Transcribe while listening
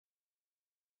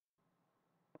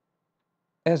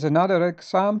as another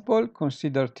example,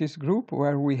 consider this group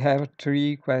where we have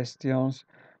 3 questions.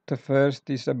 The first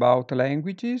is about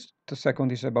languages, the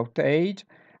second is about age,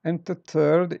 and the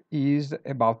third is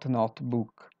about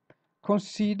notebook.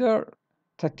 Consider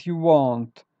that you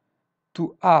want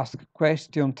to ask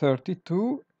question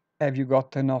 32, have you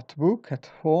got a notebook at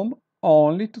home,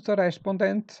 only to the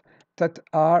respondents that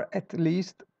are at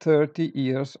least 30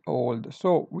 years old.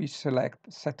 So we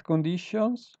select set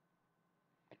conditions,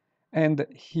 and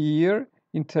here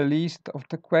in the list of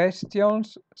the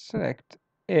questions, select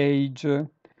age.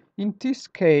 In this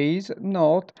case,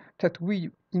 note that we,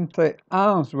 in the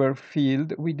answer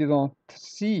field, we don't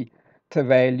see the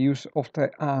values of the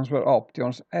answer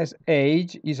options, as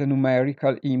age is a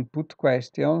numerical input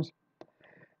question,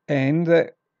 and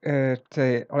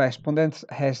the respondent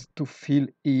has to fill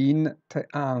in the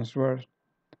answer.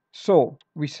 So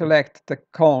we select the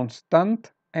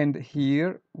constant, and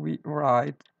here we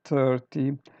write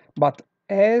 30. But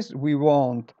as we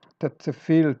want that the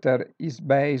filter is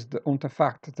based on the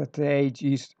fact that the age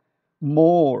is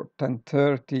more than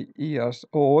 30 years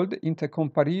old, in the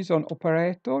comparison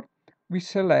operator, we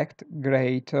select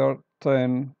greater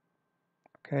than.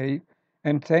 Okay,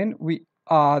 and then we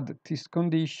add this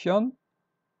condition.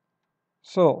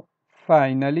 So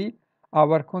finally,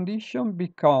 our condition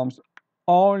becomes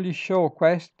only show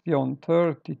question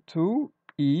 32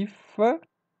 if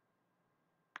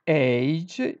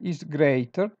age is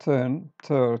greater than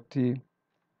 30.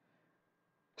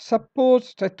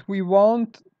 Suppose that we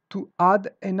want to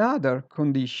add another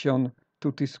condition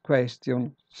to this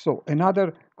question. So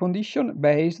another condition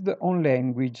based on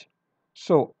language.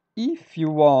 So if you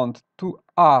want to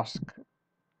ask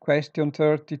question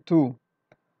 32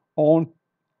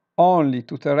 only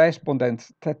to the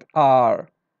respondents that are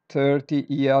 30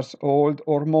 years old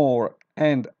or more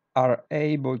and are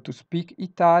able to speak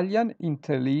Italian, in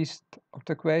the list of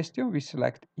the question we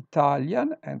select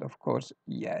Italian and of course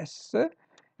yes,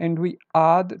 and we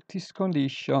add this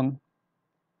condition.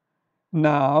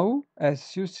 Now,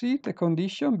 as you see, the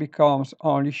condition becomes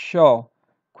only show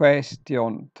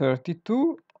question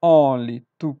 32 only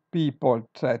to people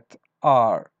that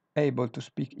are able to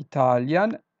speak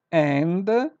Italian and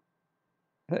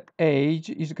the age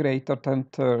is greater than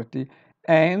 30,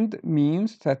 and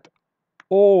means that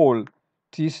all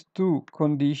these two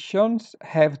conditions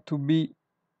have to be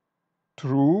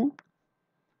true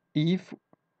if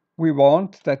we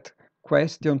want that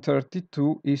question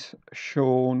 32 is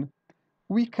shown.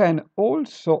 We can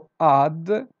also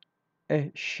add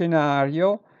a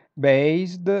scenario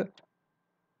based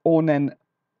on an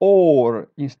or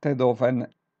instead of an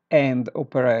and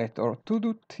operator. To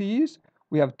do this,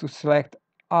 we have to select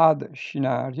add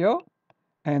scenario,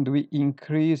 and we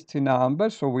increase the number,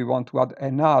 so we want to add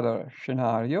another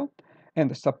scenario.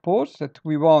 And suppose that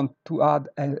we want to add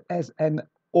as an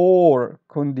or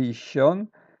condition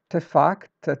the fact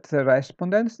that the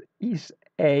respondent is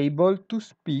able to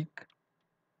speak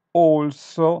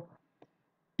also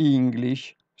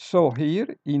English. So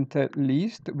here in the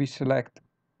list we select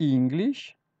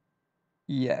English,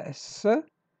 yes,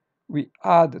 we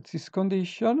add this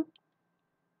condition,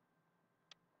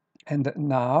 and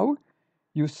now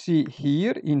you see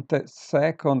here in the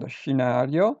second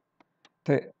scenario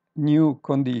the new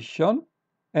condition,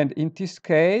 and in this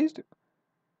case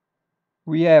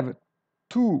we have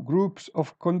two groups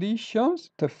of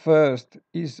conditions. The first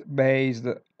is based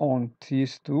on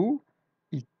these two,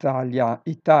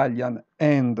 Italian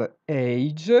and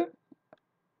age,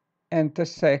 and the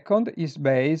second is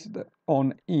based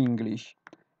on English.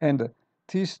 And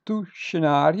these two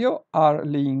scenarios are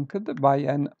linked by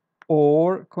an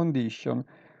or condition.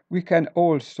 We can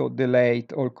also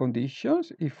delete all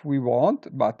conditions if we want,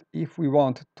 but if we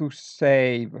want to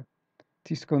save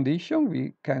this condition,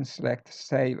 we can select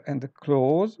save and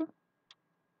close.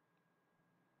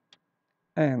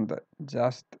 And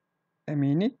just a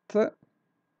minute.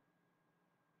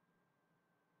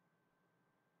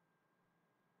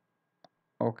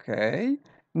 Okay,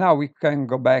 now we can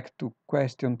go back to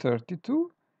question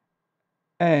 32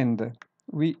 and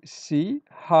we see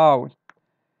how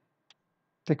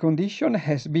the condition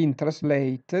has been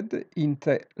translated in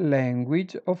the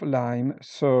language of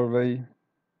LimeSurvey.